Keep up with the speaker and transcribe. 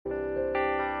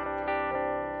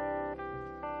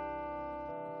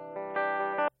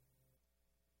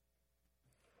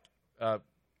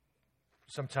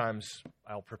Sometimes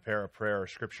I'll prepare a prayer or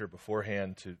scripture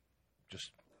beforehand to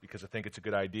just because I think it's a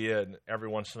good idea, and every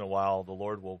once in a while the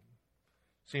Lord will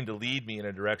seem to lead me in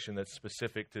a direction that's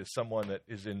specific to someone that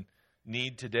is in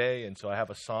need today. And so I have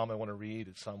a psalm I want to read.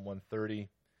 It's Psalm 130.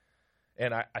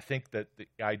 And I think that the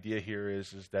idea here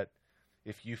is that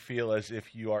if you feel as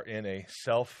if you are in a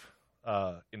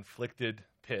self-inflicted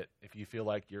pit, if you feel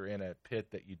like you're in a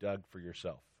pit that you dug for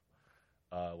yourself,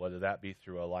 whether that be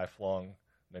through a lifelong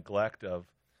neglect of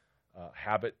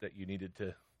habit that you needed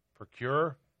to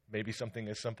procure, maybe something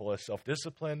as simple as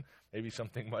self-discipline, maybe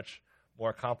something much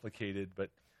more complicated.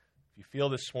 But if you feel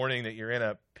this morning that you're in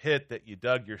a pit that you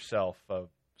dug yourself,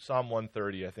 Psalm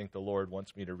 130, I think the Lord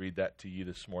wants me to read that to you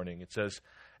this morning. It says,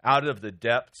 "Out of the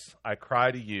depths I cry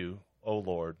to you, O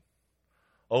Lord.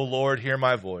 O Lord, hear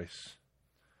my voice.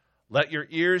 Let your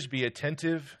ears be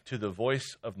attentive to the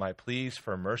voice of my pleas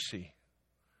for mercy.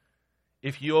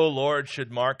 If you, O Lord,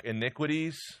 should mark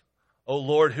iniquities, O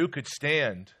Lord, who could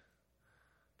stand?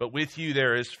 But with you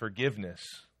there is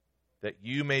forgiveness, that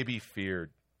you may be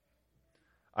feared.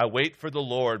 I wait for the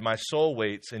Lord, my soul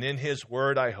waits, and in his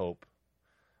word I hope.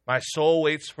 My soul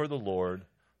waits for the Lord,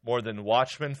 more than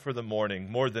watchmen for the morning,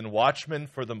 more than watchmen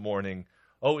for the morning.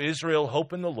 O Israel,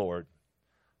 hope in the Lord.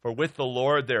 For with the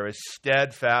Lord there is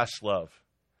steadfast love,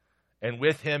 and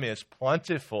with him is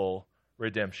plentiful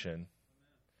redemption.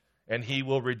 And he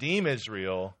will redeem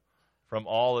Israel from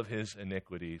all of his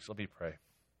iniquities." Let me pray.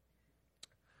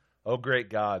 Oh, great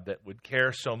God, that would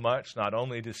care so much not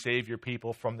only to save your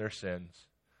people from their sins,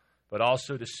 but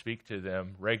also to speak to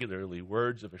them regularly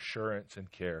words of assurance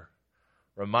and care,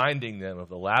 reminding them of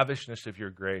the lavishness of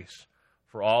your grace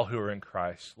for all who are in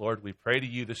Christ. Lord, we pray to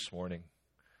you this morning.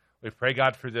 We pray,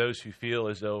 God, for those who feel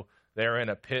as though they're in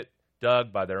a pit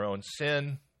dug by their own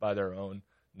sin, by their own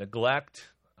neglect,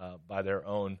 by their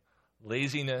own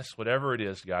laziness, whatever it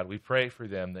is, God. We pray for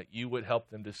them that you would help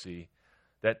them to see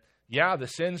that, yeah, the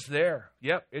sin's there.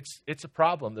 Yep, it's a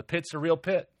problem. The pit's a real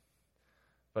pit.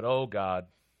 But, oh, God,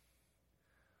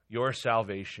 your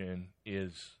salvation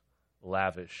is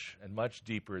lavish and much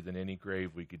deeper than any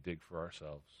grave we could dig for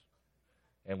ourselves.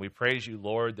 And we praise you,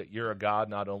 Lord, that you're a God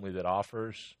not only that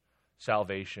offers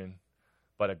salvation,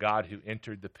 but a God who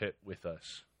entered the pit with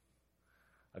us,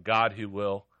 a God who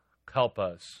will help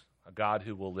us, a God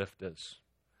who will lift us.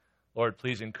 Lord,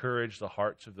 please encourage the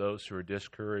hearts of those who are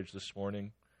discouraged this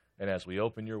morning. And as we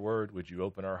open your word, would you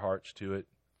open our hearts to it?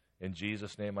 In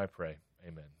Jesus' name I pray.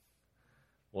 Amen.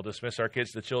 We'll dismiss our kids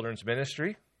to children's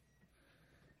ministry.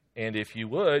 And if you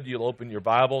would, you'll open your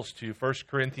Bibles to 1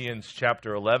 Corinthians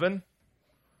chapter 11.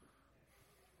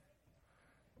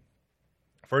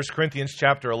 1 Corinthians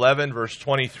chapter 11, verse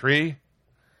 23.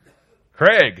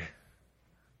 Craig,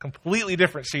 completely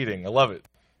different seating. I love it.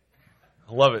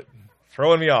 I love it.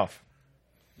 Throwing me off.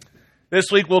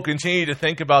 This week we'll continue to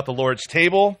think about the Lord's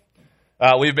table.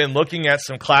 We've been looking at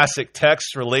some classic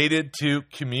texts related to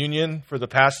communion for the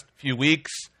past few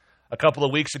weeks. A couple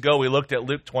of weeks ago we looked at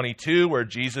Luke 22, where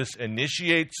Jesus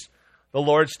initiates the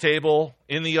Lord's table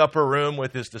in the upper room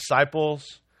with his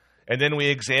disciples. And then we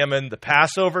examined the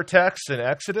Passover text in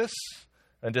Exodus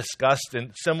and discussed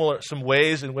in some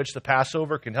ways in which the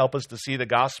Passover can help us to see the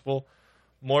gospel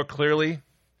more clearly.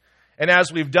 And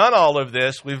as we've done all of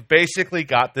this, we've basically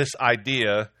got this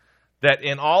idea that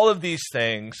in all of these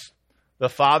things, the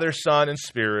Father, Son, and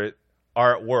Spirit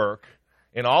are at work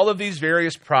in all of these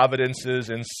various providences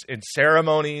and in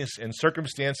ceremonies and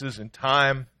circumstances and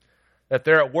time, that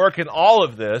they're at work in all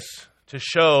of this to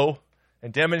show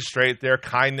and demonstrate their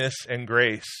kindness and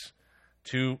grace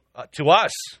to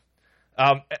us.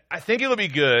 I think it'll be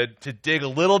good to dig a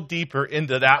little deeper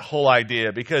into that whole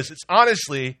idea, because it's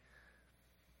honestly,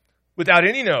 without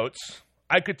any notes,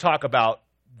 I could talk about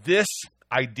this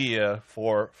idea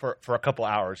for a couple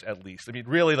hours at least. I mean,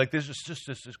 really, like, there's just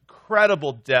this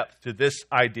incredible depth to this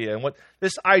idea. And what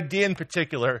this idea in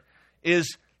particular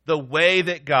is the way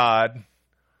that God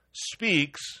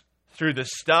speaks through the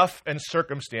stuff and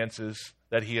circumstances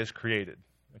that he has created.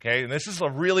 Okay? And this is a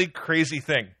really crazy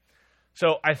thing.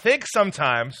 So I think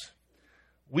sometimes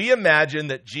we imagine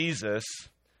that Jesus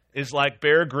is like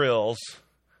Bear Grylls,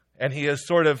 and he has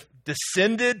sort of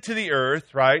descended to the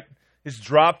earth, right? He's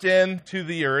dropped into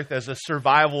the earth as a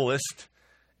survivalist,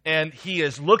 and he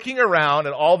is looking around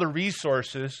at all the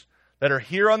resources that are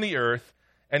here on the earth,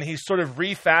 and he's sort of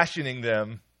refashioning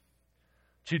them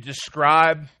to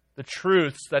describe the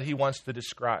truths that he wants to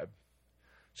describe.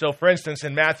 So, for instance,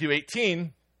 in Matthew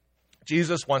 18,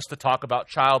 Jesus wants to talk about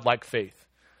childlike faith.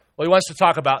 Well, he wants to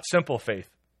talk about simple faith.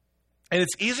 And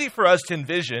it's easy for us to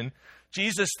envision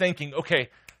Jesus thinking, okay,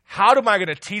 how am I going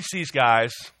to teach these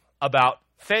guys about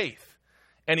faith?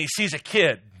 and he sees a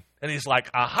kid, and he's like,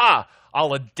 aha,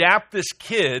 I'll adapt this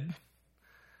kid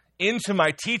into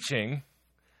my teaching,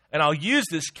 and I'll use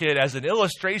this kid as an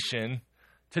illustration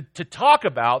to talk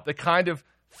about the kind of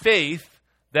faith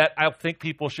that I think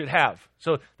people should have.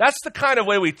 So that's the kind of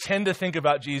way we tend to think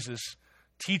about Jesus'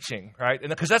 teaching, right? And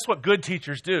because that's what good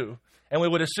teachers do. And we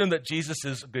would assume that Jesus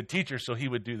is a good teacher, so he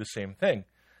would do the same thing.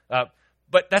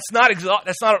 But that's not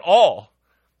at all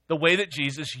the way that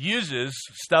Jesus uses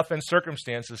stuff and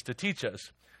circumstances to teach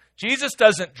us. Jesus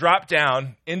doesn't drop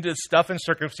down into stuff and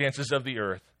circumstances of the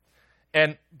earth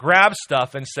and grab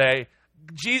stuff and say,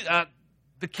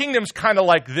 the kingdom's kind of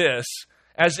like this,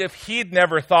 as if he'd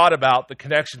never thought about the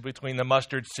connection between the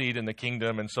mustard seed and the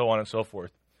kingdom and so on and so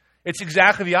forth. It's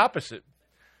exactly the opposite.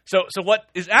 So what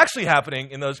is actually happening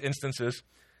in those instances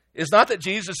is not that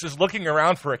Jesus is looking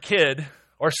around for a kid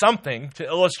or something to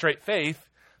illustrate faith,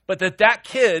 but that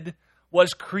kid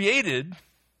was created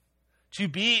to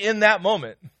be in that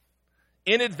moment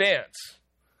in advance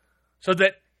so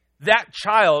that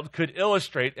child could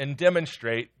illustrate and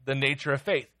demonstrate the nature of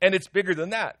faith. And it's bigger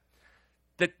than that.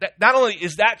 That not only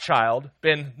is that child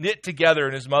been knit together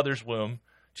in his mother's womb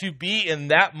to be in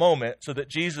that moment so that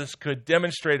Jesus could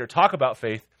demonstrate or talk about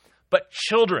faith, but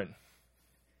children,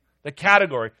 the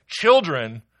category,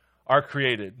 children are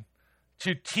created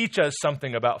to teach us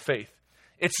something about faith.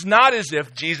 It's not as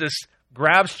if Jesus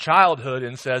grabs childhood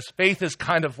and says, faith is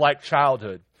kind of like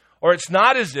childhood. Or it's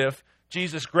not as if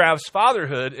Jesus grabs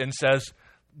fatherhood and says,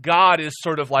 God is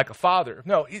sort of like a father.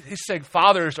 No, he's saying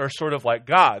fathers are sort of like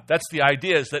God. That's the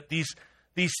idea, is that these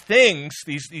things,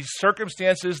 these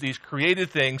circumstances, these created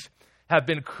things have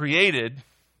been created,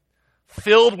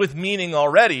 filled with meaning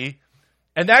already,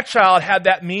 and that child had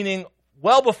that meaning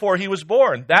well before he was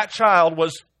born. That child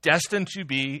was destined to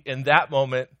be, in that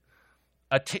moment,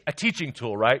 a teaching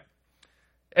tool, right?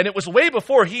 And it was way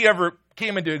before he ever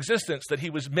came into existence that he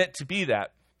was meant to be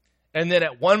that. And then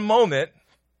at one moment,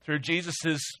 through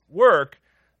Jesus' work,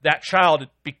 that child,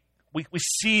 we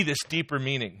see this deeper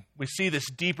meaning. We see this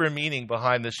deeper meaning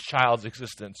behind this child's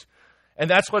existence. And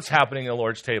that's what's happening in the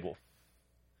Lord's table.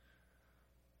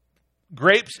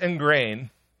 Grapes and grain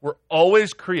were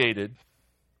always created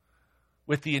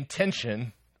with the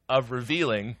intention of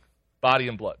revealing body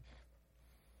and blood.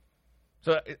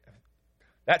 So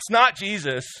that's not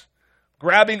Jesus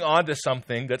grabbing onto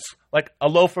something that's like a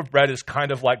loaf of bread is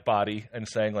kind of like body and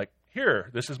saying like, here,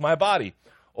 this is my body.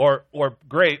 Or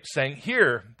grapes saying,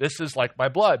 here, this is like my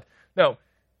blood. No,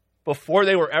 before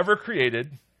they were ever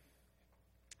created,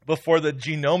 before the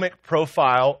genomic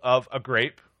profile of a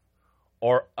grape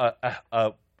or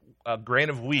a grain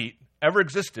of wheat ever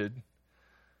existed,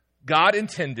 God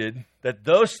intended that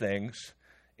those things,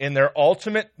 in their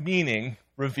ultimate meaning,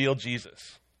 reveal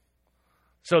Jesus.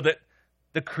 So that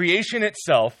the creation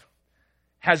itself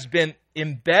has been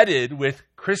embedded with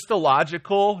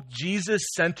Christological,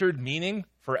 Jesus-centered meaning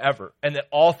forever, and that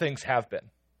all things have been.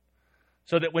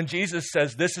 So that when Jesus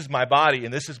says, this is my body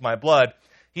and this is my blood,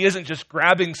 he isn't just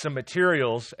grabbing some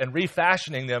materials and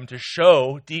refashioning them to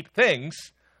show deep things.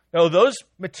 No, those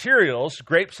materials,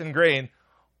 grapes and grain,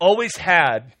 always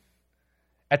had,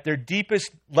 at their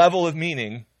deepest level of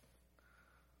meaning,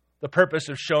 the purpose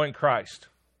of showing Christ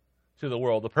to the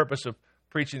world, the purpose of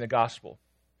preaching the gospel.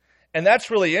 And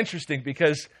that's really interesting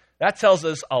because that tells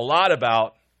us a lot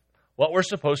about what we're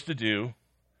supposed to do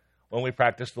when we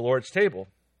practice the Lord's table.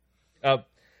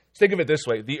 Think of it this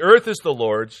way. The earth is the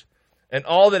Lord's, and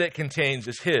all that it contains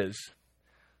is his.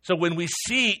 So when we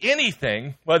see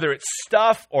anything, whether it's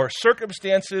stuff or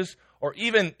circumstances or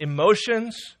even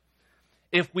emotions,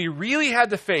 if we really had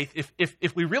the faith,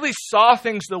 if we really saw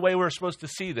things the way we're supposed to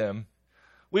see them,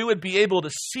 we would be able to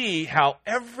see how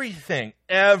everything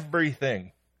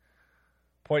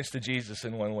points to Jesus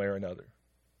in one way or another.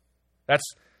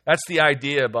 That's the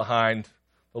idea behind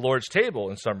the Lord's table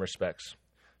in some respects.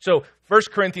 So 1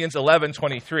 Corinthians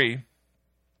 11:23,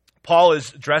 Paul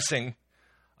is addressing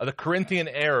the Corinthian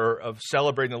error of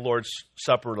celebrating the Lord's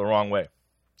Supper the wrong way.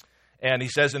 And he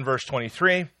says in verse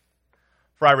 23,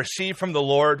 "For I received from the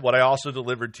Lord what I also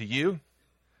delivered to you,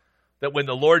 that when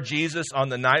the Lord Jesus, on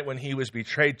the night when he was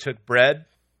betrayed, took bread,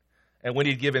 and when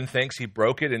he'd given thanks, he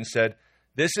broke it and said,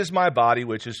 'This is my body,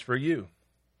 which is for you.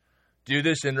 Do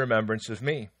this in remembrance of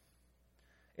me.'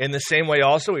 In the same way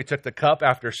also he took the cup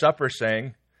after supper,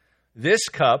 saying, 'This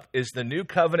cup is the new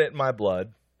covenant in my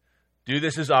blood. Do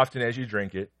this as often as you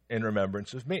drink it in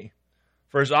remembrance of me.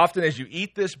 For as often as you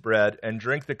eat this bread and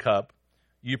drink the cup,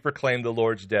 you proclaim the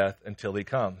Lord's death until he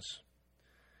comes.'"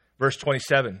 Verse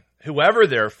 27, "Whoever,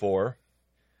 therefore,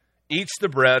 eats the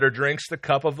bread or drinks the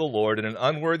cup of the Lord in an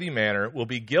unworthy manner will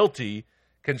be guilty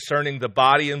concerning the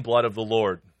body and blood of the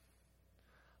Lord.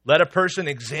 Let a person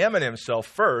examine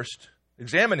himself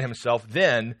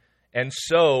then, and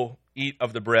so eat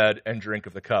of the bread and drink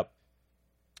of the cup.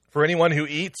 For anyone who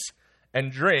eats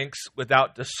and drinks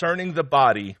without discerning the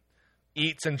body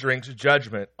eats and drinks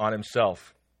judgment on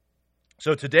himself.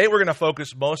 So today we're going to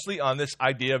focus mostly on this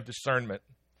idea of discernment.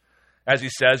 As he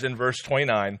says in verse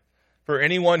 29, for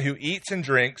anyone who eats and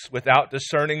drinks without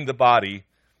discerning the body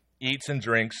eats and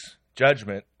drinks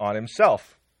judgment on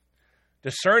himself.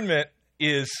 Discernment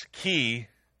is key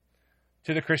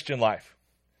to the Christian life.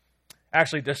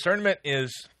 Actually, discernment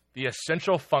is the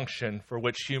essential function for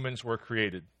which humans were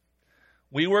created.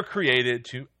 We were created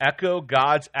to echo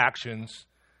God's actions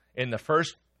in the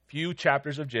first few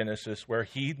chapters of Genesis, where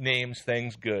he names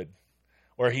things good,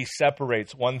 where he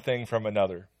separates one thing from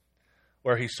another,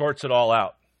 where he sorts it all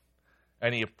out,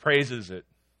 and he praises it.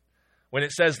 When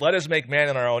it says, let us make man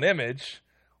in our own image,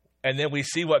 and then we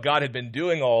see what God had been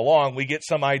doing all along, we get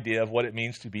some idea of what it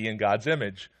means to be in God's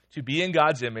image. To be in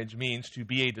God's image means to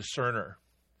be a discerner.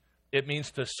 It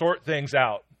means to sort things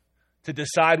out, to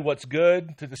decide what's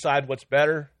good, to decide what's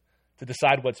better, to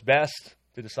decide what's best,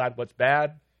 to decide what's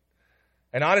bad.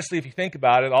 And honestly, if you think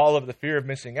about it, all of the fear of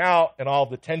missing out and all of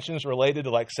the tensions related to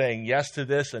like saying yes to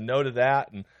this and no to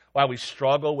that, and why we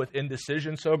struggle with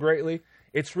indecision so greatly,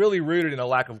 it's really rooted in a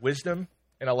lack of wisdom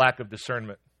and a lack of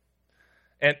discernment.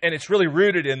 And it's really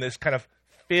rooted in this kind of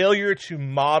failure to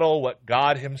model what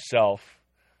God himself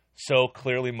so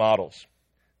clearly models.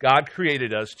 God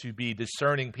created us to be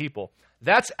discerning people.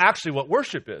 That's actually what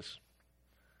worship is.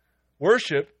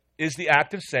 Worship is the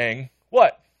act of saying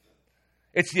what?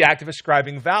 It's the act of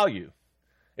ascribing value.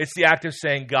 It's the act of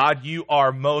saying, God, you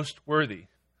are most worthy.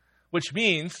 Which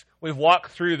means we've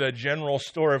walked through the general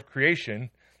store of creation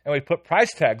and we put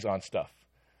price tags on stuff.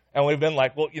 And we've been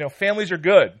like, well, families are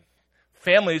good.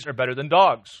 Families are better than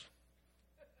dogs.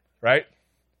 Right?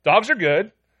 Dogs are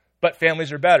good, but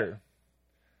families are better.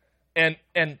 And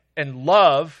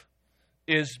love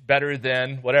is better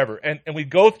than whatever. And we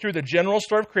go through the general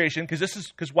store of creation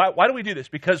because why do we do this?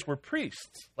 Because we're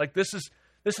priests. Like this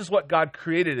is what God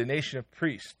created, a nation of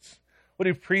priests. What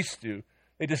do priests do?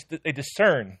 They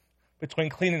discern between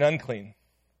clean and unclean,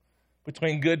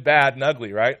 between good, bad, and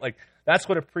ugly, right? Like that's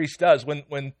what a priest does.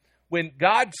 When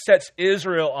God sets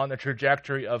Israel on the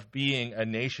trajectory of being a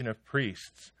nation of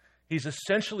priests, he's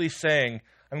essentially saying,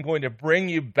 I'm going to bring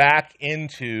you back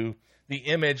into the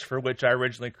image for which I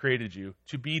originally created you,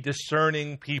 to be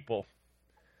discerning people.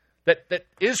 That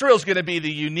Israel's going to be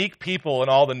the unique people in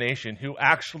all the nation who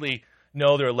actually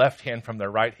know their left hand from their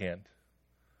right hand,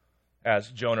 as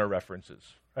Jonah references.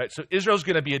 Right? So Israel's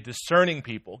going to be a discerning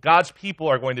people. God's people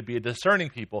are going to be a discerning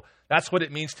people. That's what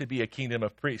it means to be a kingdom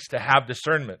of priests, to have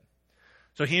discernment.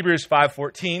 So Hebrews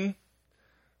 5:13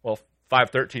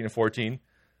 and 14,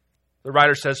 the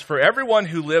writer says, for everyone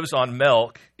who lives on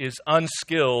milk is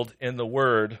unskilled in the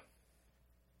word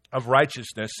of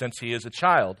righteousness since he is a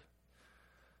child.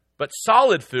 But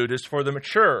solid food is for the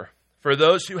mature, for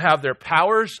those who have their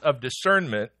powers of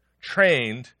discernment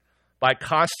trained by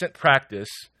constant practice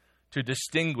to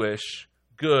distinguish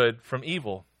good from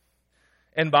evil.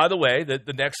 And by the way,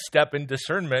 the next step in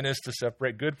discernment is to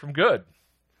separate good from good.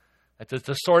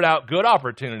 To sort out good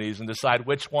opportunities and decide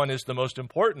which one is the most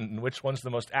important and which one's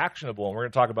the most actionable. And we're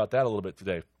going to talk about that a little bit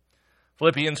today.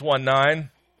 Philippians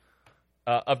 1:9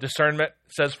 of discernment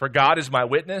says, for God is my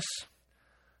witness,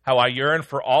 how I yearn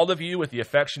for all of you with the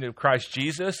affection of Christ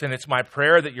Jesus, and it's my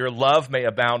prayer that your love may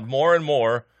abound more and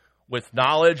more with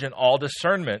knowledge and all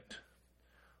discernment,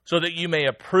 so that you may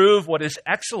approve what is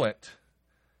excellent,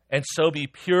 and so be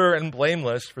pure and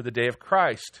blameless for the day of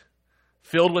Christ,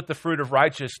 filled with the fruit of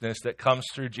righteousness that comes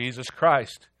through Jesus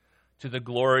Christ, to the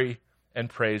glory and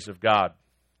praise of God.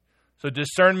 So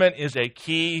discernment is a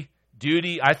key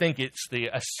duty. I think it's the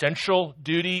essential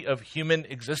duty of human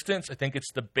existence. I think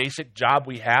it's the basic job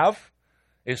we have,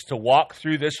 is to walk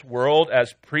through this world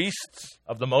as priests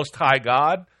of the Most High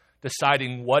God,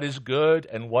 deciding what is good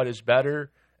and what is better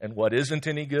and what isn't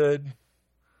any good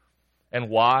and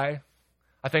why.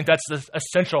 I think that's the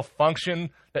essential function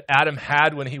that Adam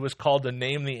had when he was called to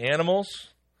name the animals,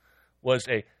 was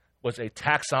a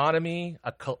taxonomy,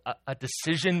 a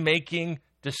decision-making,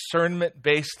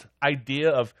 discernment-based idea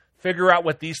of figure out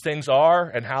what these things are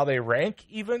and how they rank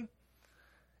even.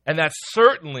 And that's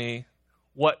certainly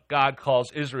what God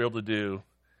calls Israel to do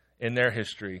in their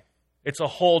history. It's a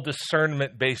whole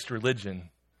discernment-based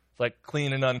religion. It's like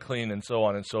clean and unclean and so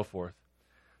on and so forth.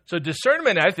 So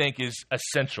discernment, I think, is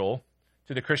essential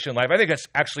to the Christian life. I think that's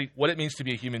actually what it means to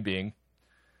be a human being.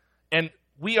 And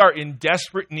we are in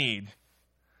desperate need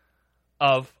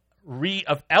of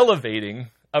elevating,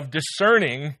 of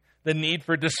discerning the need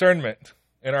for discernment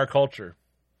in our culture.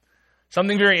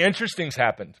 Something very interesting has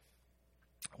happened.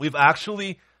 We've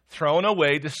actually thrown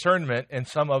away discernment in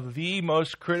some of the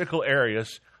most critical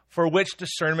areas for which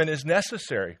discernment is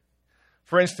necessary.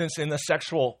 For instance, in the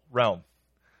sexual realm.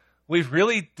 We've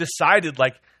really decided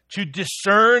to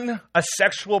discern a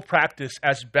sexual practice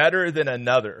as better than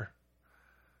another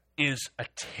is a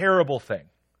terrible thing,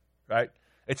 right?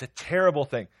 It's a terrible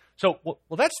thing. So, well,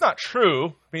 that's not true.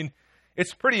 I mean,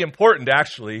 it's pretty important,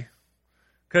 actually,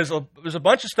 because there's a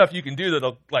bunch of stuff you can do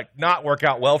that'll, not work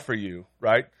out well for you,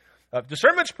 right?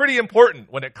 Discernment's pretty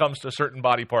important when it comes to certain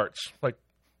body parts,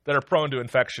 that are prone to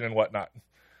infection and whatnot.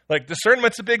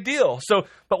 Discernment's a big deal. So,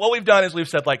 but what we've done is we've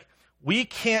said, we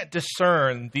can't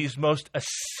discern these most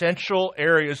essential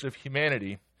areas of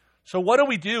humanity. So what do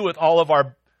we do with all of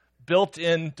our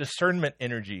built-in discernment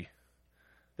energy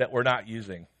that we're not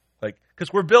using?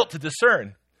 Because we're built to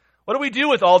discern. What do we do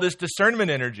with all this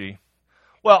discernment energy?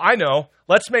 Well, I know.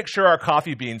 Let's make sure our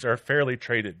coffee beans are fairly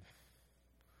traded.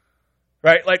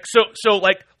 Right?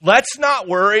 Let's not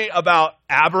worry about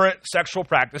aberrant sexual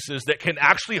practices that can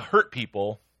actually hurt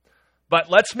people, but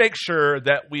let's make sure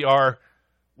that we are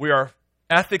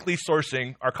ethically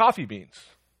sourcing our coffee beans.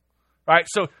 Right?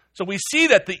 So we see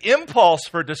that the impulse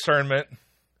for discernment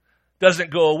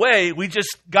doesn't go away. We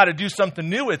just got to do something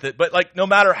new with it. But no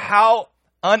matter how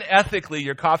unethically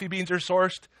your coffee beans are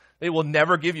sourced, they will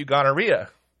never give you gonorrhea.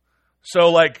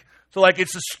 So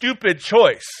it's a stupid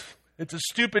choice. It's a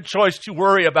stupid choice to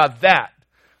worry about that.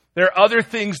 There are other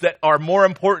things that are more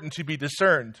important to be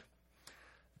discerned.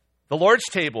 The Lord's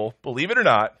table, believe it or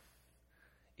not,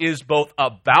 is both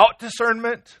about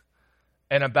discernment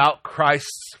and about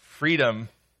Christ's freedom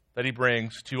that he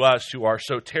brings to us who are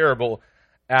so terrible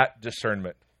at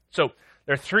discernment. So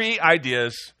there are three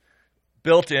ideas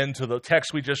built into the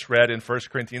text we just read in 1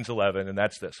 Corinthians 11, and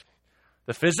that's this.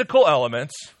 The physical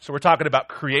elements, so we're talking about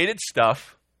created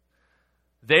stuff,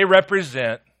 they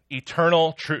represent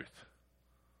eternal truth.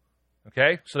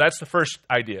 Okay? So that's the first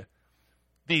idea.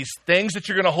 These things that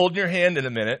you're going to hold in your hand in a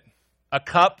minute, a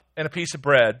cup and a piece of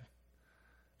bread,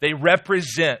 they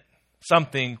represent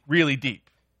something really deep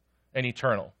and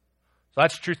eternal. So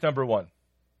that's truth number one.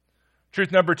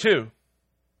 Truth number two,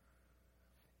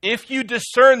 if you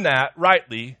discern that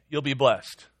rightly, you'll be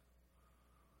blessed.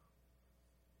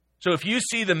 So if you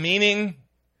see the meaning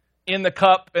in the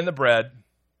cup and the bread,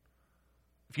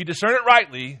 if you discern it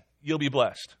rightly, you'll be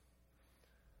blessed.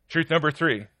 Truth number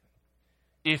three,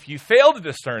 if you fail to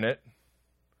discern it,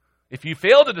 if you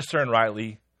fail to discern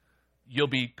rightly, you'll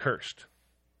be cursed.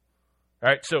 All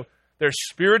right, so there's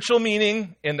spiritual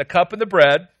meaning in the cup and the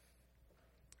bread.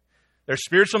 There's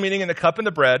spiritual meaning in the cup and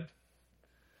the bread.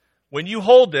 When you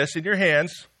hold this in your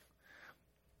hands,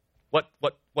 what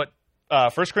 1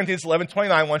 Corinthians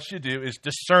 11:29 wants you to do is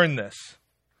discern this.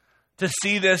 To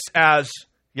see this as,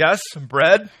 yes,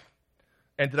 bread.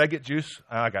 And did I get juice?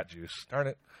 I got juice. Darn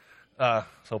it. I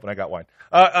was hoping I got wine.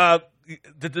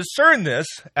 To discern this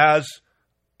as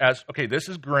okay, this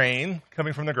is grain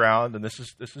coming from the ground, and this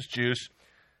is juice.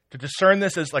 To discern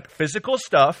this as physical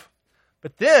stuff,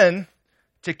 but then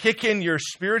to kick in your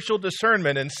spiritual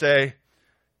discernment and say,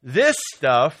 this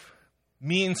stuff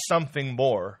means something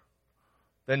more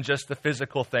than just the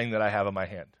physical thing that I have in my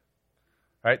hand.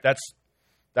 Right? That's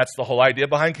the whole idea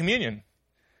behind communion.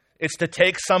 It's to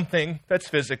take something that's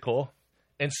physical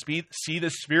and see the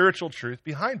spiritual truth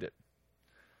behind it.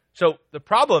 So the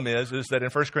problem is that in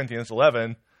 1 Corinthians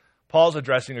 11, Paul's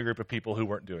addressing a group of people who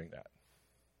weren't doing that.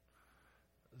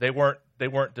 They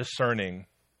weren't discerning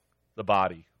the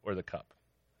body or the cup.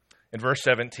 In verse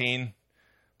 17,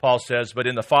 Paul says, "But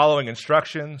in the following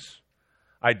instructions,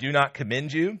 I do not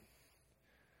commend you,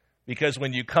 because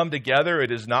when you come together,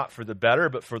 it is not for the better,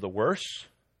 but for the worse.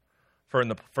 For in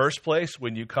the first place,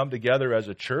 when you come together as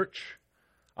a church,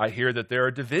 I hear that there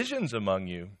are divisions among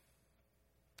you.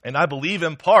 And I believe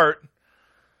in part,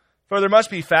 for there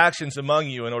must be factions among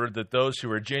you in order that those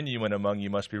who are genuine among you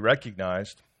must be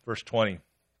recognized." Verse 20,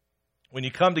 "When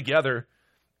you come together,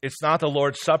 it's not the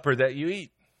Lord's Supper that you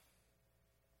eat.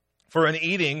 For in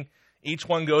eating, each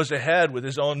one goes ahead with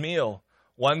his own meal.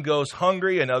 One goes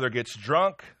hungry, another gets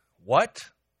drunk.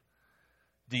 What?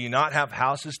 Do you not have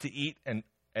houses to eat and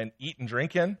eat and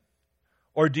drink in?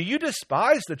 Or do you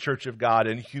despise the church of God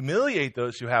and humiliate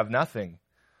those who have nothing?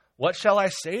 What shall I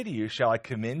say to you? Shall I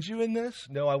commend you in this?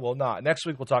 No, I will not." Next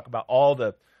week, we'll talk about all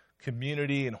the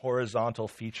community and horizontal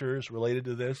features related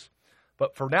to this.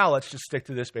 But for now, let's just stick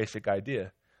to this basic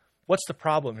idea. What's the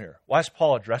problem here? Why is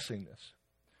Paul addressing this?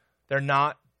 They're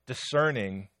not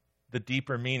discerning the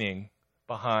deeper meaning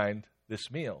behind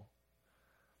this meal.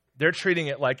 they're treating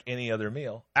it like any other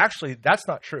meal. Actually, that's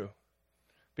not true,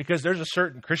 because there's a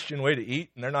certain Christian way to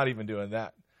eat, and they're not even doing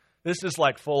that. This is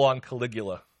like full-on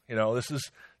Caligula.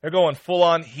 They're going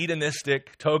full-on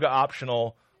hedonistic, toga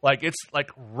optional. Like, it's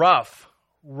like rough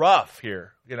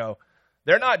here.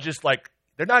 They're not just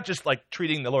like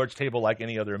treating the Lord's table like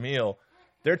any other meal.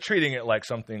 They're treating it like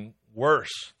something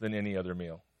worse than any other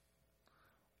meal.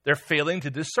 They're failing to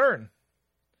discern.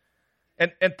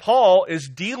 And Paul is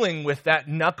dealing with that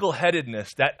knuckleheadedness,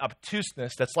 that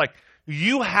obtuseness that's like,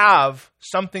 you have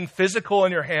something physical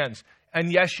in your hands,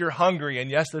 and yes, you're hungry,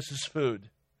 and yes, this is food.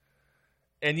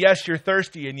 And yes, you're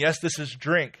thirsty, and yes, this is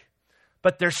drink.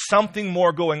 But there's something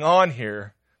more going on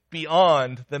here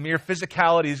beyond the mere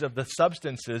physicalities of the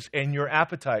substances and your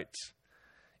appetites.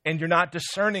 And you're not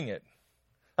discerning it.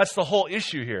 That's the whole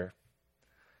issue here.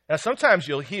 Now, sometimes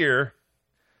you'll hear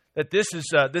that this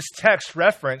text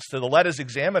reference to the let us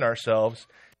examine ourselves,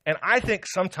 and I think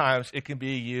sometimes it can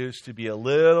be used to be a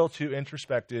little too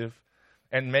introspective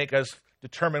and make us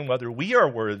determine whether we are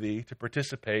worthy to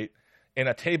participate in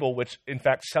a table which, in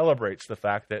fact, celebrates the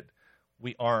fact that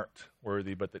we aren't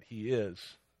worthy, but that he is.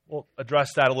 We'll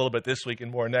address that a little bit this week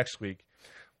and more next week.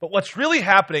 But what's really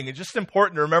happening, it's just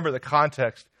important to remember the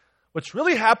context, what's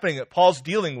really happening that Paul's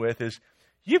dealing with is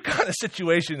you've got a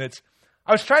situation that's,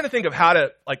 I was trying to think of how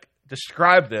to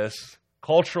describe this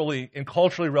in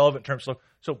culturally relevant terms.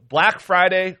 So Black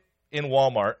Friday in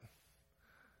Walmart,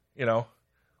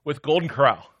 with Golden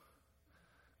Corral.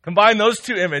 Combine those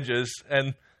two images,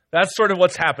 and that's sort of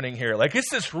what's happening here. Like, it's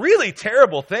this really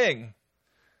terrible thing.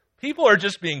 People are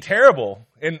just being terrible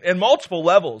in multiple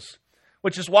levels,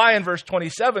 which is why in verse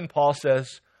 27, Paul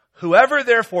says, whoever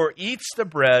therefore eats the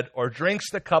bread or drinks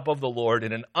the cup of the Lord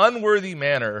in an unworthy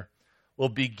manner will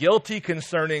be guilty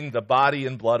concerning the body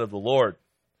and blood of the Lord.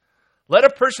 Let a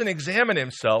person examine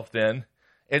himself then,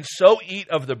 and so eat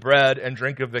of the bread and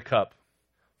drink of the cup.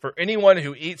 For anyone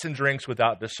who eats and drinks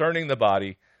without discerning the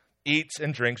body eats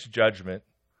and drinks judgment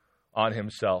on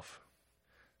himself.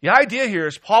 The idea here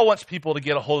is Paul wants people to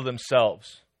get a hold of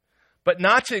themselves, but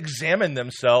not to examine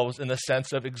themselves in the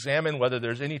sense of examine whether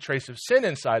there's any trace of sin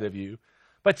inside of you,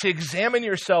 but to examine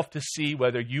yourself to see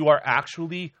whether you are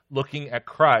actually looking at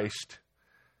Christ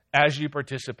as you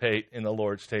participate in the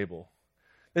Lord's table.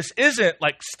 This isn't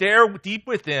like stare deep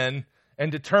within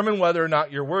and determine whether or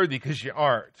not you're worthy, because you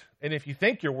aren't. And if you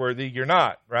think you're worthy, you're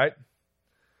not, right?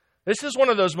 This is one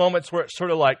of those moments where it's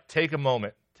sort of like, take a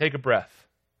moment, take a breath.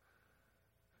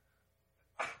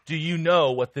 Do you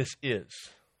know what this is?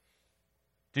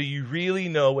 Do you really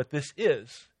know what this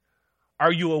is?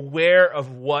 Are you aware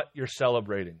of what you're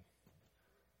celebrating?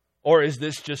 Or is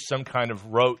this just some kind of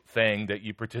rote thing that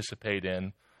you participate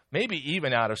in? Maybe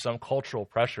even out of some cultural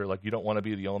pressure, like you don't want to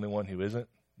be the only one who isn't.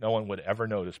 No one would ever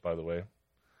notice, by the way.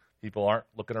 People aren't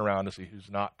looking around to see who's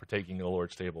not partaking in the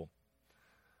Lord's table.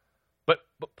 But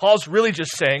Paul's really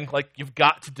just saying, like, you've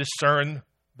got to discern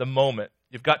the moment.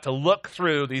 You've got to look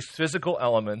through these physical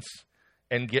elements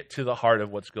and get to the heart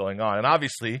of what's going on. And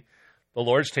obviously, the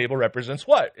Lord's table represents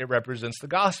what? It represents the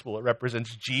gospel. It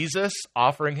represents Jesus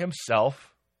offering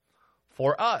himself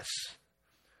for us.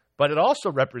 But it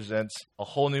also represents a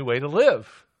whole new way to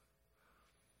live.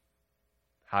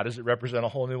 How does it represent a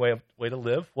whole new way to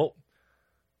live? Well,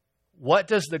 what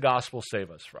does the gospel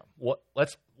save us from?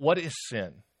 What is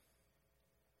sin?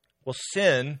 Well,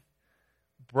 sin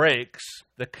breaks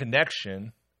the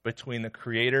connection between the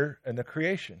Creator and the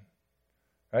creation.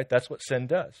 Right? That's what sin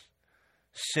does.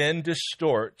 Sin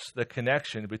distorts the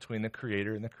connection between the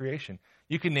Creator and the creation.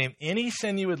 You can name any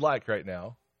sin you would like right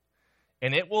now,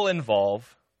 and it will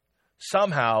involve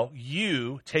somehow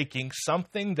you taking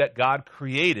something that God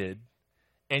created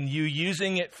and you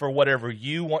using it for whatever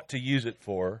you want to use it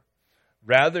for,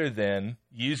 rather than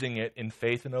using it in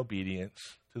faith and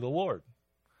obedience to the Lord.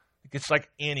 It's like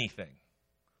anything.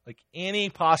 Like any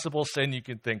possible sin you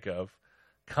can think of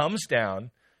comes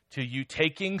down to you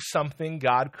taking something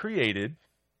God created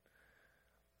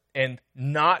and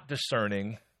not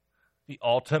discerning the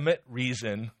ultimate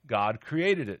reason God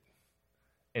created it,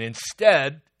 and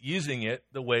instead using it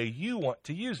the way you want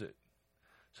to use it.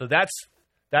 So that's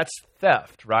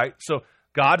theft, right? So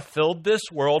God filled this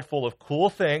world full of cool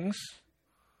things,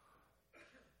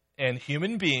 and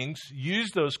human beings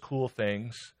use those cool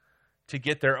things to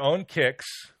get their own kicks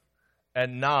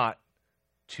and not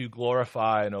to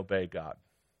glorify and obey God.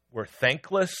 We're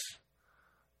thankless,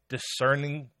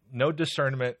 no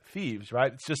discernment thieves,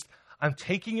 right? It's just, I'm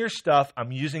taking your stuff,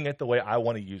 I'm using it the way I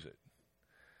want to use it.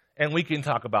 And we can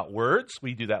talk about words.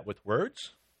 We do that with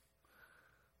words.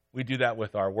 We do that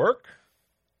with our work.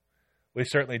 We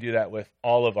certainly do that with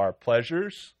all of our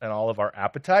pleasures and all of our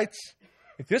appetites.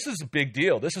 This is a big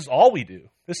deal. This is all we do.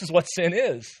 This is what sin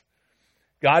is.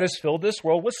 God has filled this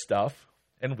world with stuff,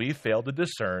 and we fail to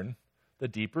discern the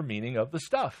deeper meaning of the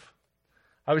stuff.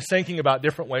 I was thinking about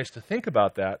different ways to think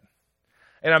about that.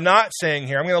 And I'm not saying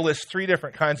here, I'm going to list 3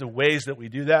 different kinds of ways that we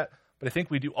do that, but I think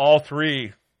we do all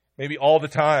 3, maybe all the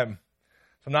time.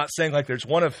 So I'm not saying like there's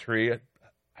one of 3.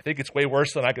 I think it's way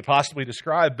worse than I could possibly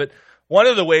describe. But one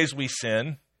of the ways we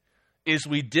sin is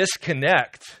we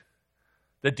disconnect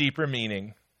the deeper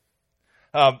meaning.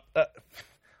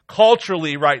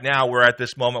 Culturally, right now, we're at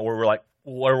this moment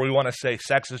where we want to say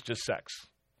sex is just sex.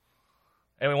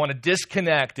 And we want to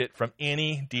disconnect it from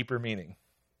any deeper meaning,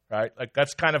 right? Like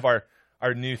that's kind of our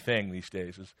new thing these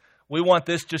days is we want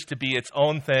this just to be its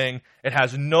own thing. It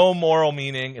has no moral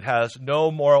meaning. It has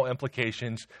no moral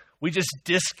implications. We just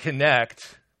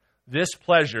disconnect this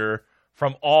pleasure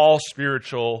from all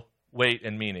spiritual weight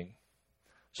and meaning.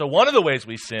 So one of the ways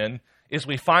we sin is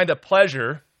we find a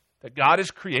pleasure that God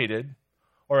has created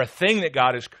or a thing that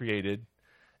God has created,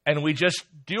 and we just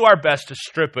do our best to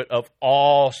strip it of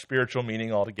all spiritual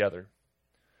meaning altogether.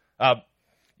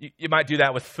 You might do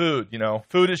that with food.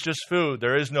 Food is just food.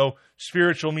 There is no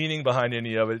spiritual meaning behind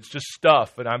any of it. It's just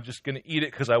stuff, and I'm just going to eat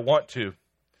it because I want to.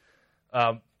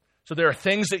 So there are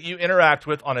things that you interact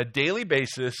with on a daily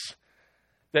basis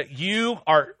that you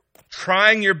are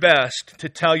trying your best to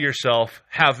tell yourself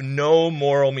have no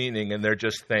moral meaning, and they're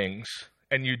just things.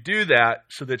 And you do that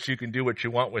so that you can do what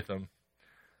you want with them.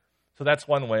 So that's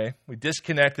one way. We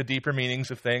disconnect the deeper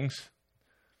meanings of things.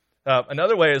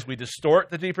 Another way is we distort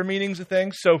the deeper meanings of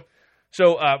things. So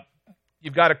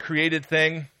you've got a created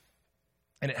thing,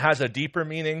 and it has a deeper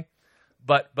meaning,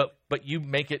 but you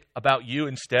make it about you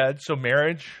instead. So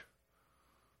marriage,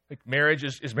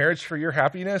 is marriage for your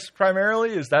happiness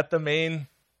primarily? Is that the main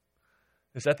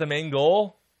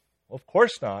goal? Well, of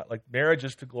course not. Like marriage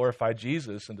is to glorify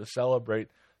Jesus and to celebrate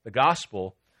the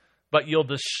gospel, but you'll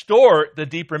distort the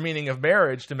deeper meaning of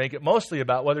marriage to make it mostly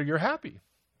about whether you're happy.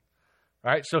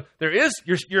 All right, so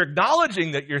you're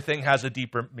acknowledging that your thing has a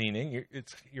deeper meaning.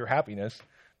 It's your happiness,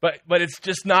 but it's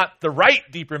just not the right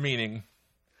deeper meaning.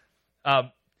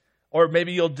 Or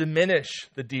maybe you'll diminish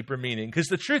the deeper meaning, because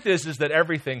the truth is that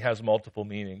everything has multiple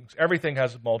meanings. Everything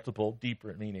has multiple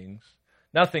deeper meanings.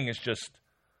 Nothing is just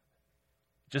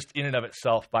in and of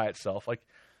itself by itself. Like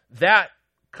that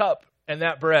cup and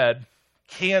that bread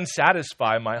can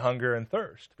satisfy my hunger and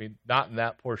thirst. I mean, not in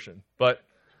that portion, but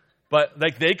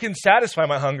like they can satisfy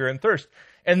my hunger and thirst.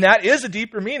 And that is a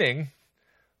deeper meaning,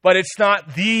 but it's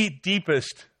not the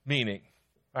deepest meaning,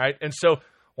 right? And so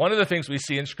one of the things we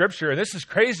see in Scripture, and this is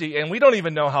crazy, and we don't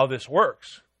even know how this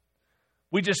works.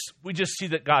 We just see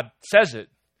that God says it,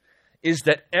 is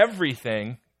that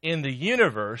everything in the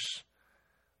universe,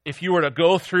 if you were to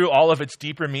go through all of its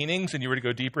deeper meanings and you were to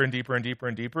go deeper and deeper and deeper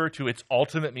and deeper to its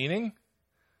ultimate meaning,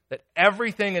 that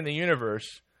everything in the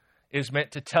universe is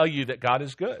meant to tell you that God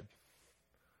is good.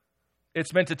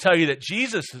 It's meant to tell you that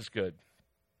Jesus is good.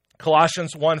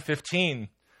 Colossians 1:15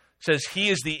 says, He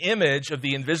is the image of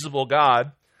the invisible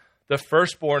God, the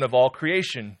firstborn of all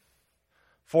creation.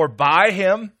 For by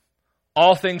Him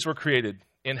all things were created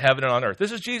in heaven and on earth.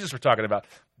 This is Jesus we're talking about.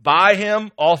 By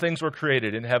Him all things were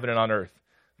created in heaven and on earth,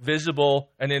 visible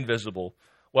and invisible,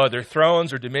 whether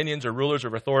thrones or dominions or rulers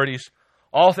or authorities.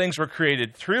 All things were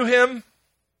created through Him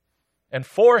and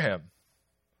for Him.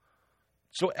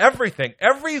 So everything,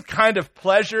 every kind of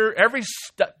pleasure, every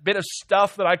bit of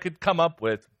stuff that I could come up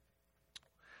with,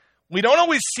 we don't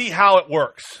always see how it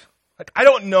works. Like I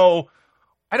don't know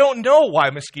why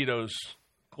mosquitoes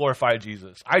glorify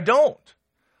Jesus. I don't.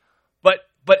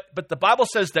 But the Bible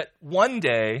says that one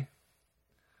day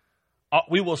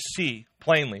we will see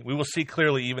plainly. We will see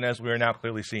clearly, even as we are now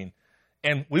clearly seen.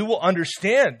 And we will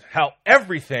understand how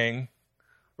everything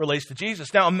relates to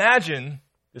Jesus. Now imagine,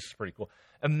 this is pretty cool.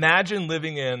 Imagine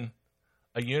living in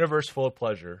a universe full of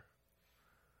pleasure,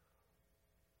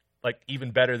 like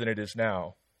even better than it is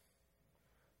now,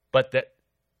 but that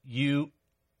you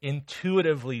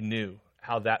intuitively knew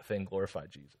how that thing glorified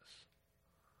Jesus.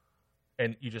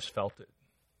 And you just felt it.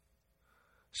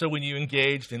 So when you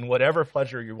engaged in whatever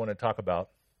pleasure you want to talk about,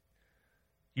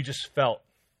 you just felt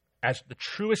as the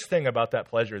truest thing about that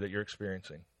pleasure that you're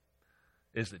experiencing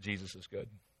is that Jesus is good.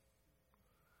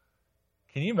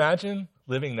 Can you imagine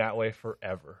living that way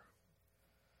forever?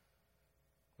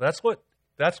 That's what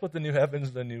the new heavens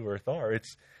and the new earth are.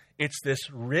 It's this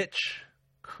rich,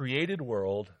 created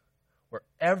world where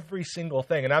every single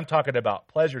thing, and I'm talking about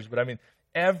pleasures, but I mean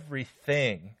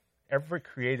everything, every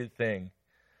created thing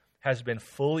has been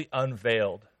fully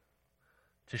unveiled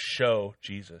to show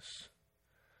Jesus.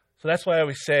 So that's why I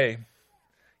always say,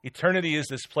 Eternity is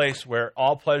this place where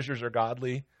all pleasures are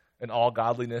godly and all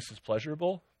godliness is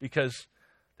pleasurable, because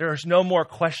there is no more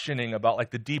questioning about like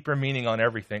the deeper meaning on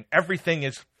everything. Everything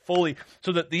is fully,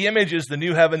 so that the image is the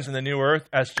new heavens and the new earth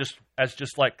as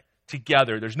just like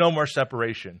together. There's no more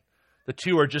separation. The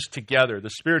two are just together. The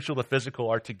spiritual, the physical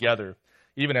are together,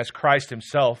 even as Christ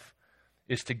himself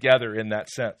is together in that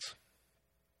sense.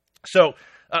 So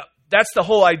that's the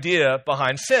whole idea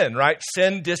behind sin, right?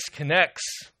 Sin disconnects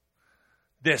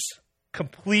this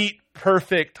complete,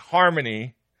 perfect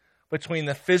harmony between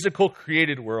the physical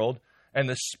created world and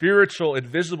the spiritual,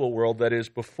 invisible world that is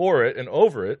before it and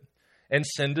over it, and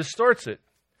sin distorts it.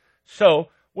 So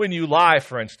when you lie,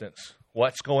 for instance,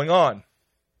 what's going on?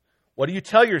 What do you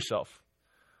tell yourself?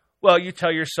 Well, you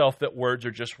tell yourself that words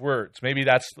are just words. Maybe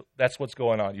that's what's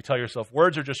going on. You tell yourself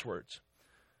words are just words.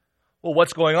 Well,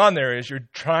 what's going on there is you're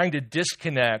trying to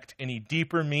disconnect any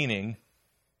deeper meaning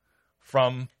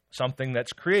from something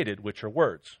that's created, which are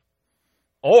words.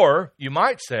 Or you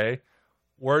might say,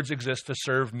 words exist to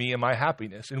serve me and my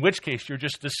happiness, in which case you're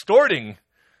just distorting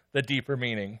the deeper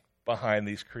meaning behind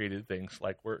these created things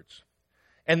like words.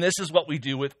 And this is what we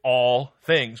do with all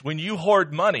things. When you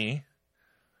hoard money,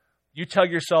 you tell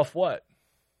yourself what?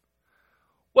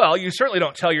 Well, you certainly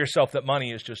don't tell yourself that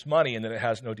money is just money and that it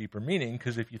has no deeper meaning,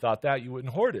 because if you thought that, you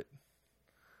wouldn't hoard it.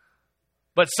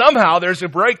 But somehow there's a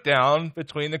breakdown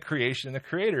between the creation and the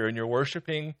creator, and you're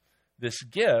worshiping this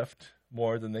gift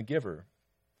more than the giver.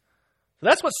 So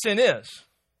that's what sin is.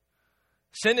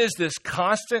 Sin is this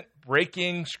constant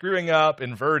breaking, screwing up,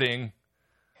 inverting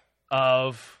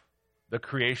of the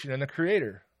creation and the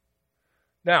creator.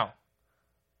 Now,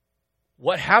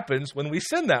 what happens when we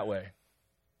sin that way?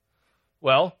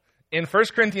 Well, in 1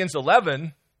 Corinthians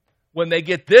 11, when they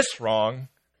get this wrong,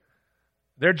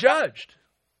 they're judged.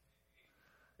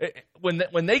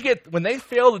 When they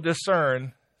fail to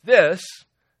discern this,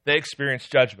 they experience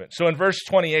judgment. So in verse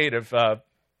 28 of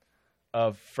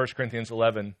 1 Corinthians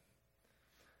 11,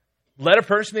 let a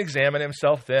person examine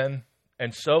himself then,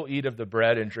 and so eat of the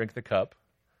bread and drink the cup.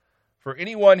 For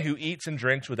anyone who eats and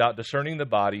drinks without discerning the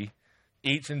body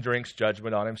eats and drinks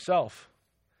judgment on himself.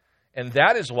 And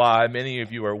that is why many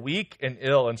of you are weak and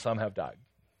ill, and some have died.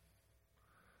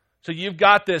 So you've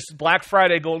got this Black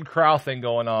Friday Golden Corral thing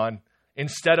going on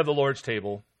instead of the Lord's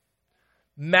table.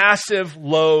 Massive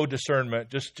low discernment,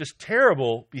 just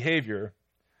terrible behavior.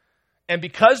 And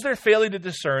because they're failing to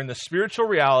discern the spiritual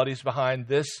realities behind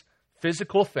this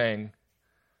physical thing,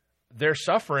 they're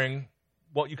suffering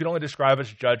what you can only describe as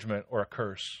judgment or a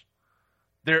curse.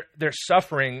 They're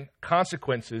suffering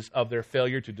consequences of their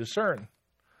failure to discern.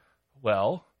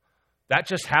 Well, that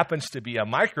just happens to be a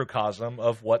microcosm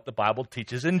of what the Bible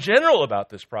teaches in general about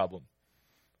this problem,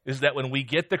 is that when we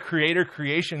get the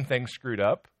creator-creation thing screwed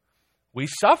up, we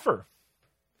suffer.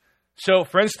 So,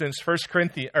 for instance,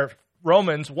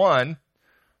 Romans 1,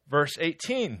 verse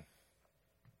 18.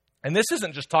 And this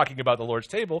isn't just talking about the Lord's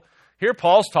table. Here,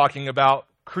 Paul's talking about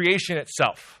creation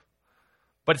itself.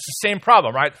 But it's the same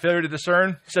problem, right? Failure to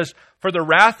discern. He says, for the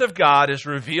wrath of God is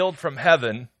revealed from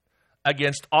heaven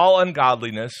against all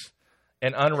ungodliness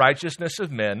and unrighteousness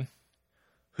of men,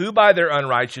 who by their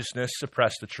unrighteousness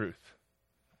suppress the truth.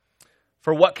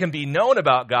 For what can be known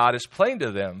about God is plain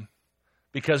to them,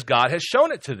 because God has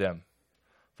shown it to them.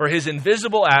 For his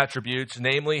invisible attributes,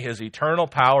 namely his eternal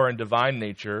power and divine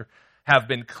nature, have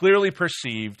been clearly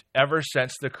perceived ever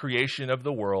since the creation of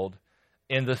the world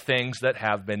in the things that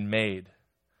have been made.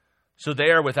 So they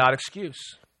are without excuse.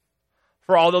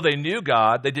 For although they knew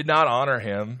God, they did not honor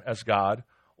him as God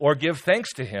or give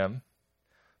thanks to him,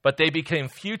 but they became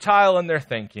futile in their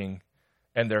thinking,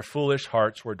 and their foolish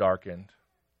hearts were darkened.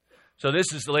 So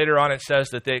this is later on, it says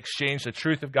that they exchanged the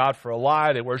truth of God for a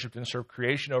lie. They worshiped and served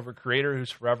creation over Creator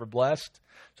who's forever blessed.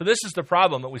 So this is the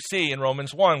problem that we see in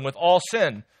Romans 1 with all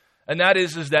sin. And that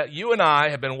is that you and I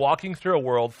have been walking through a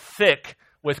world thick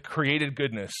with created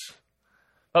goodness.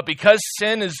 But because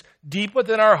sin is deep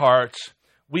within our hearts,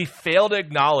 we fail to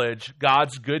acknowledge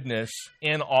God's goodness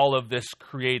in all of this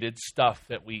created stuff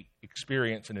that we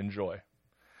experience and enjoy.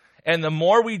 And the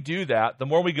more we do that, the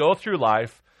more we go through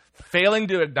life failing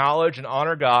to acknowledge and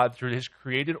honor God through his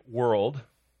created world,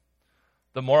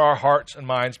 the more our hearts and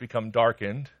minds become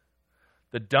darkened,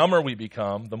 the dumber we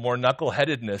become, the more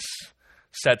knuckleheadedness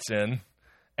sets in,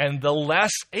 and the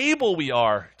less able we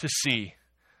are to see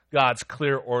God's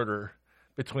clear order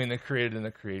between the created and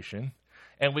the creation,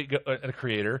 and we go, the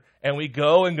creator, and we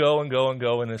go and go and go and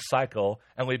go in this cycle,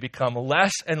 and we become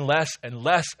less and less and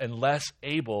less and less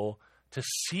able to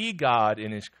see God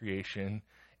in his creation,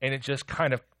 and it just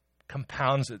kind of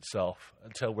compounds itself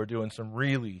until we're doing some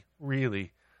really,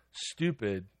 really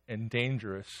stupid and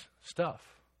dangerous stuff.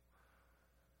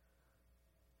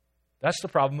 That's the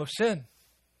problem of sin.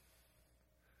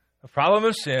 The problem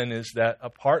of sin is that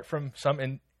apart from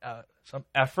some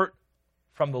effort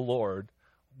from the Lord,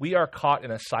 we are caught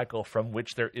in a cycle from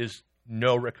which there is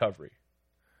no recovery.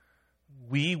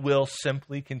 We will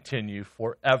simply continue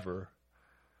forever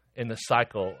in the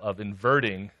cycle of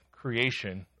inverting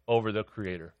creation over the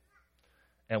Creator.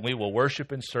 And we will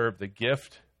worship and serve the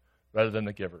gift rather than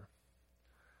the giver.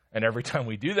 And every time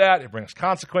we do that, it brings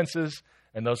consequences,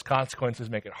 and those consequences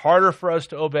make it harder for us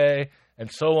to obey, and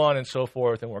so on and so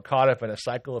forth, and we're caught up in a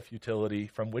cycle of futility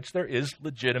from which there is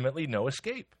legitimately no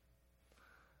escape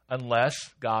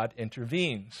unless God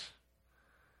intervenes.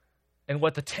 And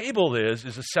what the table is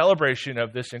a celebration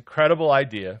of this incredible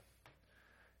idea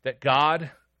that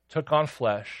God took on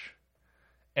flesh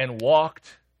and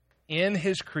walked in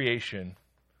his creation,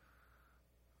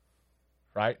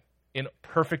 right, in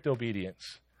perfect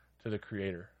obedience to the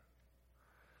Creator.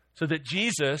 So that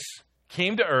Jesus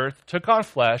came to earth, took on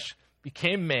flesh,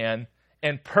 became man,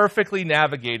 and perfectly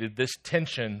navigated this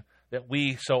tension that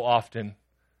we so often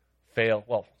that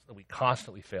we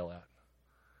constantly fail at.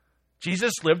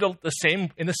 Jesus lived in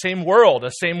the same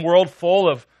world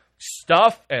full of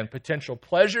stuff and potential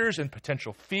pleasures and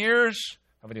potential fears.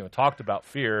 I haven't even talked about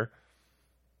fear.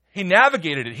 He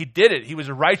navigated it. He did it. He was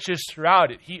righteous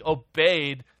throughout it. He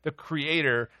obeyed the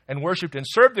Creator and worshiped and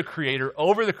served the Creator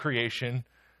over the creation,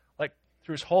 like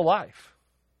through his whole life.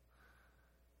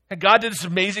 And God did this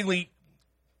amazingly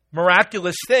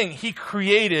miraculous thing. He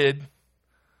created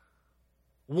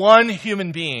one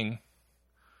human being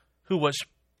who was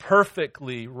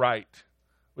perfectly right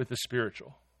with the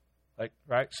spiritual. Like,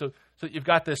 right? So you've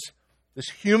got this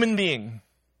human being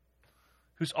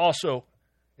who's also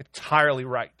entirely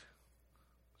right.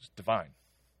 It's divine.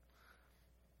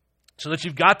 So that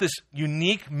you've got this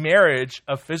unique marriage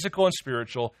of physical and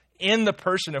spiritual in the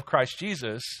person of Christ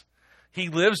Jesus. He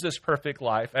lives this perfect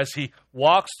life as he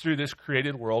walks through this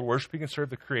created world, worshiping and serving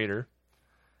the Creator.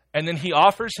 And then he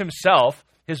offers himself,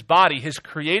 his body, his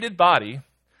created body,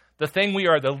 the thing we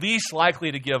are the least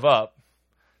likely to give up,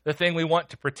 the thing we want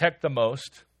to protect the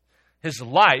most, his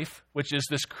life, which is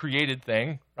this created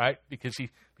thing, right? Because he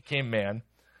became man.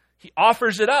 He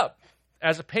offers it up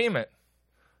as a payment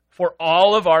for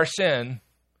all of our sin.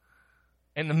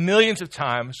 And the millions of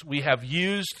times we have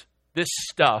used this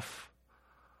stuff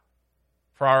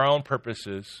for our own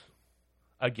purposes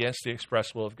against the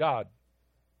express will of God.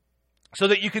 So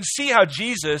that you can see how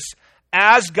Jesus,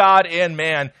 as God and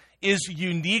man, is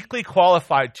uniquely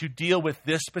qualified to deal with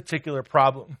this particular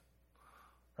problem,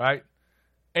 right?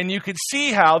 And you can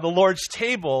see how the Lord's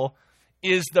table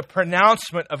is the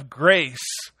pronouncement of grace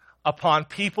upon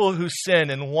people who sin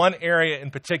in one area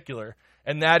in particular,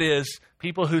 and that is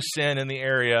people who sin in the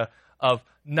area of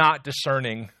not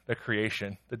discerning the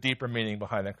creation, the deeper meaning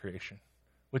behind that creation,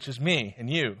 which is me and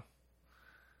you.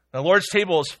 The Lord's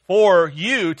table is for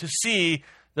you to see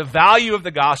the value of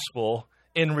the gospel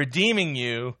in redeeming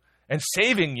you and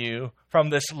saving you from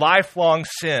this lifelong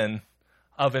sin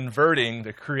of inverting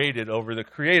the created over the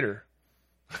Creator.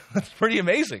 That's pretty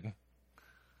amazing.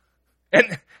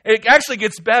 And it actually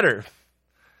gets better.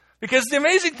 Because the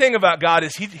amazing thing about God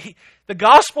is the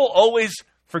gospel always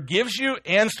forgives you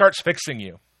and starts fixing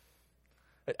you.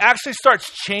 It actually starts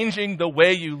changing the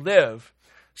way you live.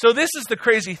 So this is the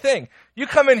crazy thing. You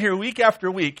come in here week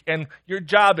after week, and your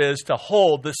job is to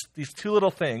hold these two little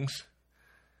things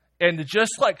and to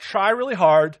just try really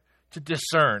hard to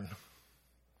discern.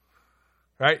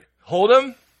 Right? Hold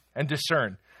them and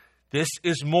discern. This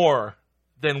is more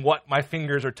than what my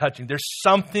fingers are touching. There's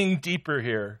something deeper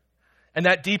here. And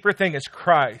that deeper thing is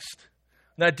Christ.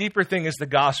 And that deeper thing is the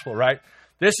gospel, right?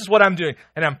 This is what I'm doing.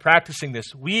 And I'm practicing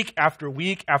this week after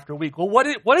week after week. Well,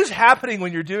 what is happening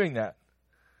when you're doing that?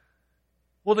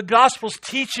 Well, the gospel's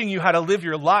teaching you how to live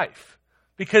your life.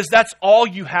 Because that's all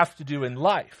you have to do in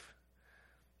life.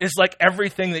 Is like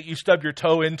everything that you stub your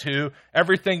toe into,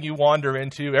 everything you wander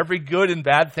into, every good and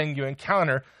bad thing you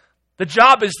encounter, the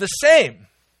job is the same.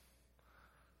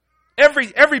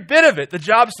 Every bit of it, the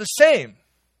job's the same.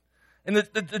 And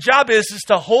the job is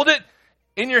to hold it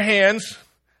in your hands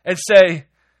and say,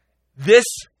 this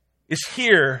is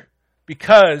here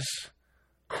because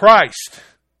Christ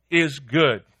is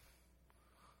good.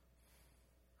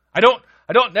 I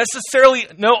don't necessarily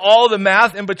know all the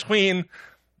math in between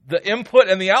the input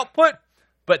and the output,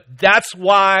 but that's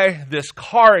why this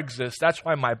car exists. That's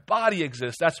why my body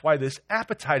exists. That's why this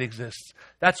appetite exists.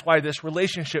 That's why this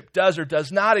relationship does or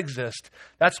does not exist.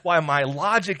 That's why my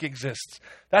logic exists.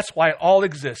 That's why it all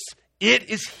exists. It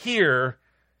is here.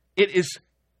 It is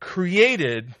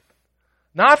created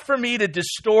not for me to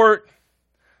distort,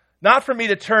 not for me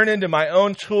to turn into my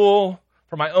own tool,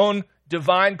 for my own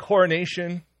divine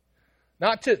coronation,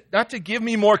 not to give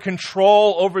me more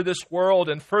control over this world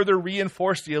and further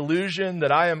reinforce the illusion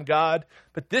that I am God,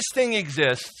 but this thing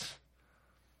exists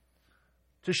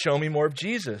to show me more of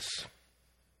Jesus.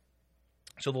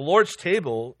 So the Lord's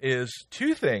table is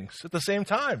two things at the same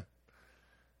time.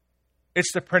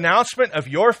 It's the pronouncement of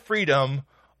your freedom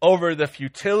over the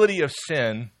futility of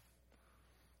sin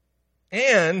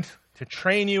and to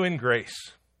train you in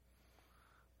grace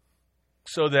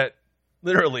so that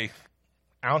literally,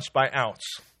 ounce by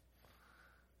ounce,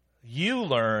 you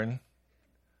learn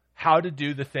how to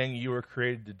do the thing you were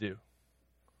created to do.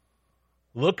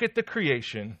 Look at the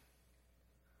creation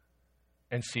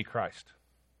and see Christ.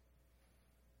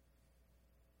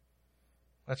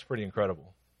 That's pretty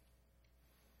incredible.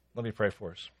 Let me pray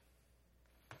for us.